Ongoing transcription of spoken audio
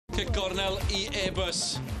Kick gornel i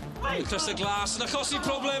Airbus. Chris y glas yn achosi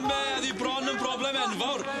problemau. Oedd hi bron yn broblem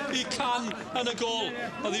enfawr i Can yn y gol.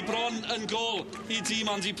 Oedd hi bron yn gol i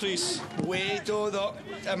dîm Andy Price. Wedodd o,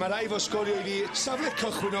 mae rai fo sgorio i fi, safle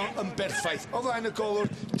cychwyn o yn berffaith. O flaen y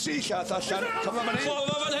golwr, 3 llath allan, cyfle fan hyn.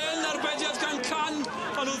 Clolfa fan hyn, arbediad gan Can,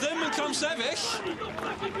 ond nhw ddim yn cam sefyll.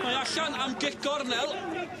 Mae allan am gic gornel.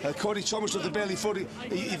 Corey Thomas oedd y bel i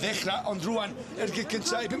ffwrdd i ddechrau, ond rwan, gic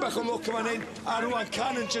gyntaf, i byn bach o loc fan hyn, a rwan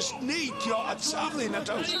Can yn just neidio a taflu na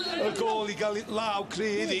draws y gol i gael law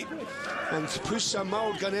creu iddi. Ond pwysa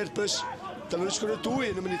mawr gan Airbus, dal nhw'n sgorio 2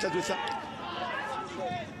 yn y munudau diwetha.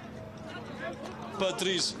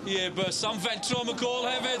 Budries i Airbus am fentro am y gol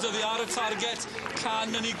hefyd, oedd hi ar y target.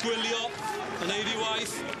 Can yn ei gwylio, yn neud i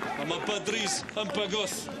waith, a mae Budries yn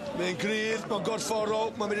bygwth. Mae'n gryf, mae'n gorfforol,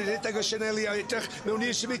 mae'n mynd i rhedeg o Sianeli a edrych mewn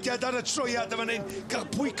i'r symudiad ar y troiad fan hyn. Cael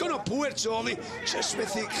pwycon o pwer tu ôl i, jyst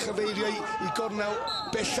methu chyfeirio i gornel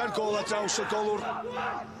bella'r gol a draws y golwr.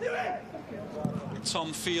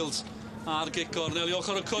 Tom Field ar gic gornel i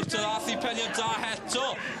ochr y cwrt yr ath i peniad da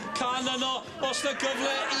heto. Can yno, os na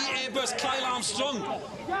gyfle i Airbus, Kyle Armstrong.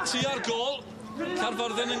 Tu ar gol,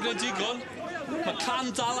 Carmarthen yn gredigon. Mae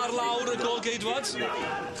Can dal ar lawr y gol geidwad.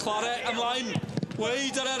 Chwarae ymlaen.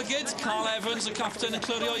 Weid ar ergyd, Carl Evans, y capten, yn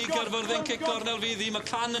clirio i Carmarthen, cic gornel fydd hi. Mae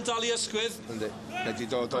Can yn dal i ysgwydd. Ynddi, mae di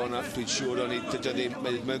dod o'na, dwi'n siŵr o'n i, dydy ddim,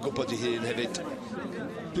 mae'n gwybod i hun hefyd.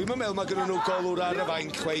 Dwi'n meddwl mae gyda nhw golwr ar y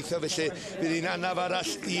fain chweith, felly fydd hi'n anaf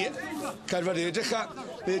arall i Carmarthen. Edrych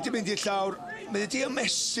mae wedi mynd i'r llawr, mae wedi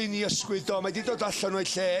ymestyn i ysgwydd do, mae wedi dod allan o'i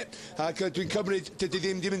lle, ac dwi'n cymryd dydy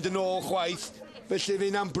ddim wedi mynd yn ôl chwaith, felly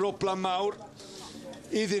fy'n am broblam mawr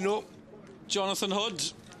iddyn nhw. Jonathan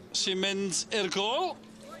Hood sy'n mynd i'r gol.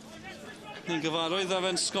 Ni'n gyfarwydd a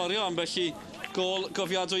fe'n sgorio ambell i gol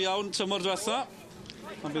gofiadwy iawn tymor diwetha.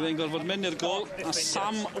 Ond bydd e'n gorfod mynd i'r gol. A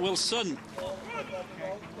Sam Wilson,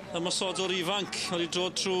 ymosodwr ifanc, wedi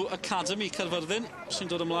dod trwy Academy Carmarthen,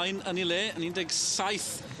 sy'n dod ymlaen yn ei le, yn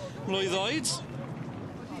 17 mlwydd oed.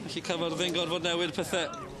 Felly Carmarthen gorfod newid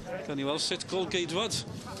pethau. Gan ni weld sut gol geidwad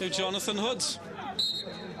yw Jonathan Hood.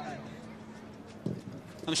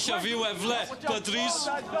 Yn llyfu wefle Budries.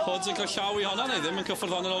 Hood yn cael llaw i honna, neu ddim yn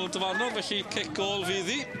cyffwrdd honna ôl y dyfarnwr, felly cic gol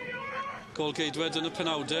fydd hi. Gol geidwed yn y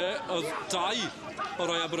penawdau. Oedd 2 o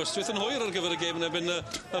rai Aberystwyth yn hwyr ar gyfer y gêm yn ebyn y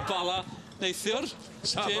bala neithiwr.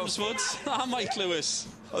 James Woods a Mike Lewis.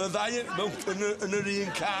 Oedd y ddau yn yr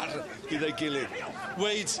un car gyda'i gilydd.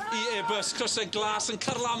 Weid i Airbus, crysau glas yn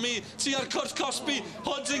carlamu tu ar cwrt Cosby.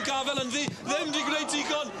 Hood yn gafel yn ddi, ddim di gwneud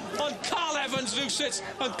digon, ond Carl Evans rhywsut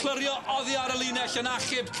yn clirio oddi ar y linell yn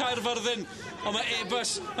achub Caerfyrddin. Ond mae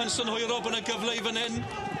Airbus yn synhwyro bod yna gyfle i fan hyn.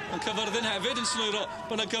 Yn Caerfyrddin hefyd yn synhwyro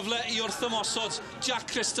bod yna gyfle i wrthymosod Jack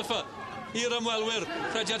Christopher i'r ymwelwyr.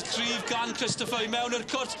 Crediad cryf gan Christopher i mewn i'r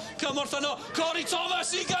cwrt. Cymorth yno, Corey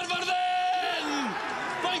Thomas i Caerfyrddin!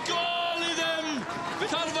 Mae'n gol i ddim!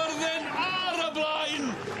 Carmarthen ar y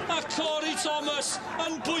blaen! A Corey Thomas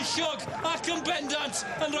yn bwyllog ac yn bendant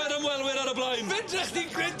yn rhoi'r ymwelwyr ar y blaen. Fedrech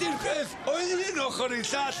chi'n credu'r peth, oedd yn un ochr i'r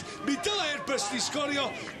llall, mi dyle Airbus ni sgorio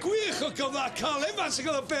gwych o gyfla. Carl Evans yn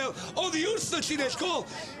cael y bel, oedd i wrth y llinell gol.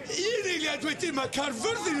 Un eiliad wedyn mae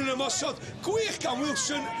Carmarthen yn ymosod, gwych gan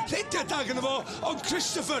Wilson, rhediad ag yna fo, ond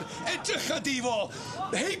Christopher edrych a di fo.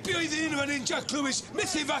 Heibio i ddyn fan hyn Jack Lewis,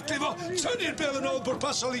 methu faclu fo, tynnu'r bel yn ôl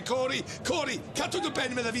bwrpasol i Corey. Corey, cadw dy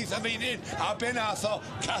ben meddwl fydd a fi'n hyn, a ben ath o,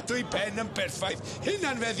 cadw i ben yn berffaith.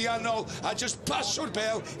 Hynna'n feddiannol, a just pasio'r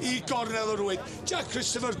bel i gornel o rwyd. Jack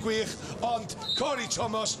Christopher gwych, ond Corey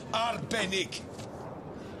Thomas arbennig.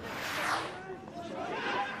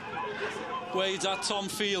 Weid a Tom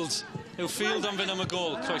Field. Yw Field am fynd am y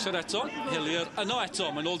gol. Croeso'r eto. Hillier yno eto.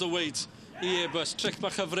 Mae'n ôl dy Weid i Airbus. Tric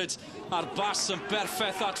bach hyfryd a'r bas yn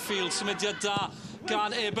berffaith at Field. Symudiad da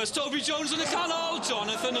gan Airbus. Toby Jones yn y canol.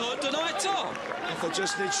 Jonathan Hood yno eto. Nath o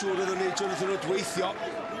just neud siŵr oedd o'n neud Jonathan Hood weithio.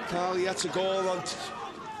 Cael i at y gol, ond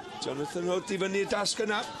Jonathan Hood i fyny'r dasg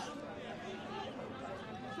yna.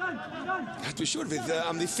 Dwi'n siŵr fydd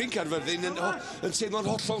amddiffyn Carmarthen yn teimlo'n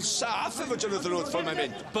hollol saff efo Jonathan Hood ffordd mae'n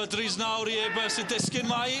mynd. Budries nawr i Airbus i disgyn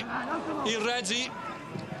mai i Reddy.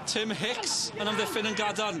 Tim Hicks yn amddiffyn yn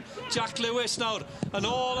gadarn. Jack Lewis nawr yn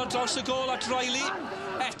ôl ar draws y gol at Riley.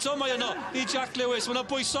 Eto mae yno i Jack Lewis. Mae'n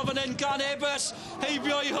bwyso fan hyn gan Airbus.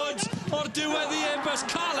 Heibio i Hood o'r diwedd i Airbus.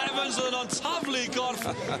 Carl Evans yn o'n taflu gorff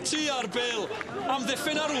tu ar bil.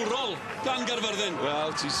 Amddiffyn arwrol gan Carmarthen.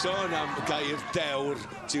 Wel, ti'n sôn am gair dewr.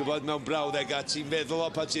 Ti'n gwybod mewn brawddegau, ti'n meddwl o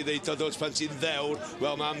pan ti'n ddeud o dod pan ti'n ddewr.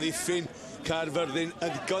 Wel, mae amddiffyn Carmarthen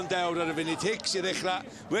yn ddigon dewr ar y funud. Hicks i ddechrau.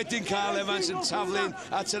 Wedyn Carl Evans yn taflu'n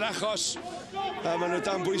at yr achos. A maen nhw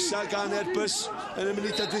dan bwysau gan Airbus yn y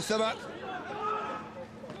munudau dwytha yma.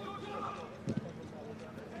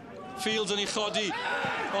 Fields yn ei chodi.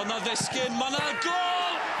 Ond na ddesgyn, mae na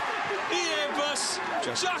gol i Airbus.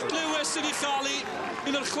 Jack Lewis yn ei chalu.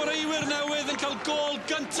 Un o'r chwaraewyr newydd yn cael gol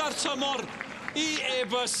gynta'r tymor i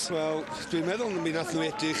Airbus. Wel, dwi'n meddwl mi nath nhw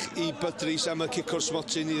edrych i Budrys am y cicwr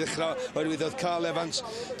smotyn i ddechrau oherwydd oedd Carl Evans.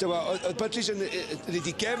 Oedd Budrys yn rhaid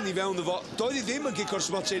i gefn i fewn efo. Doedd hi ddim yn cicwr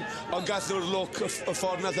smotyn, ond gath nhw'r look y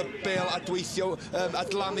ffordd nath y bel adweithio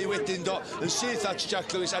adlamu wedyn do yn syth at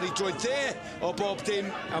Jack Lewis ar ei droed dde o bob dim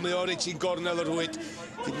a mae o'r ti'n gornel yr hwyd.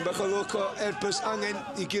 Ddim bach o look o Airbus angen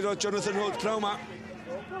i giro Jonathan Holt praw ma.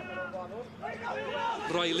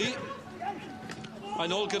 Riley.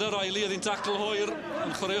 A'n ôl gyda Riley, oedd hi'n tacl hwyr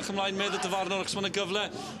yn chwaraewch ymlaen med y dyfarnwr achos mae'n y gyfle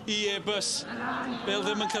i Airbus. Bel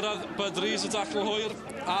ddim yn cyrraedd Budrys y tacl hwyr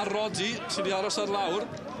a Roddy sydd wedi aros ar lawr.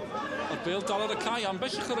 A'r Bel dal ar y cae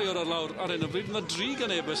ambell y chwaraewr ar lawr ar hyn o bryd. Yna 3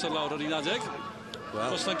 gan Airbus ar lawr ar un adeg.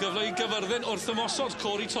 Os yna gyfle i gyfyrddin wrth ymosod,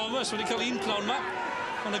 Corey Thomas wedi cael un plawn ma.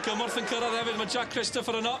 Mae'n y gymorth yn cyrraedd hefyd, mae Jack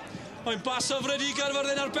Christopher yno. Mae'n bas hyfryd i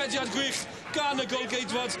Gerfyrddin arbediad gwych gan y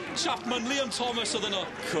golgeidwad Chapman, Liam Thomas oedd yno.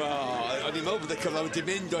 O'n i'n meddwl bod y cyfle wedi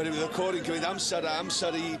mynd oherwydd oedd Corey'n cymryd amser a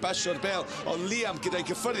amser i basio'r bel, ond Liam gyda'i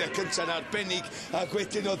gyffyrddiad cyntaf yn arbennig ac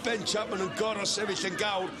wedyn oedd Ben Chapman yn goro sefyll yn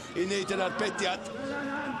gawr i wneud yr arbediad.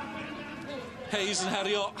 Hayes yn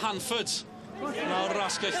herio Hanford. Nawr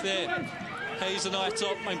rasgell dde. Hayes yno eto,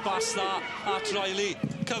 mae'n bas dda at Riley.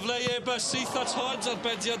 Cyfle i Airbus syth at Hood,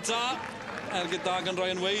 arbediad da. Ergyd da gan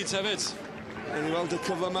Ryan Wade hefyd. Yn i weld y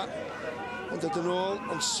cyfle yma. Ond dod yn ôl,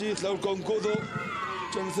 ond syth lawr gon gwddw.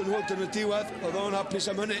 Jonathan Hood yn y diwedd, oedd o'n hapus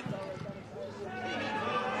am hynny.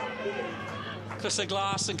 Chris y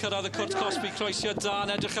Glas yn cyrraedd y Cwrt Cosby, croesio da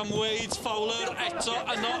yn edrych am Wade, Fowler eto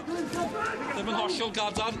yno. Ddim yn hollol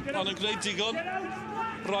gadarn, ond yn gwneud digon.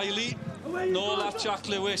 Riley, nôl at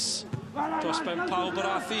Jack Lewis. Dros ben pawb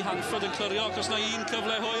Barathi, Hanford yn clirio, ac os na un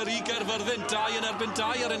cyfle hwyr i Gerfyrddin, 2 yn erbyn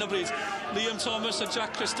 2 ar hyn o bryd. Liam Thomas a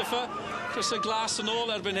Jack Christopher, Chris y Glas yn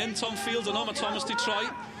ôl erbyn hyn, Tom Field yno, mae Thomas di troi.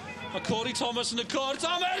 Mae Corey Thomas yn y cwrt,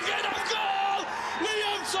 am Ergyd am gol!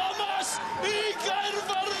 Liam Thomas i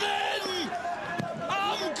Gerfyrddin!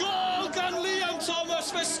 Am gol gan Liam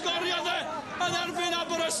Thomas, fe sgorio dde yn erbyn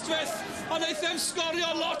Aberystwyth. Ond eithaf sgorio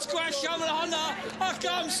lot gwell am hwnna ac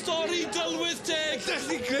am stori dylwydd teg. Ydych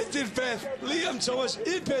chi'n credu'r peth? Liam Thomas,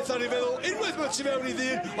 un peth ar ei feddwl, unwaith mae ti mewn i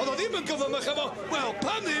ddyn, oedd o ddim yn gyflym efo. Wel,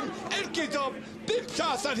 pan ddim, Ergyd o 5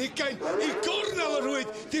 llath ar hugain i gornel yr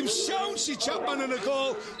hwyd. Dim siawns i Chapman yn y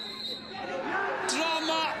gol.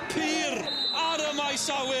 Drama pyr ar y maes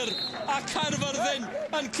awyr a Caerfyrddin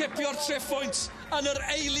yn cipio'r 3 pwynt yn yr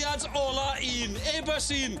eiliad ola 1.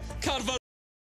 Airbus 1, Caerfyrddin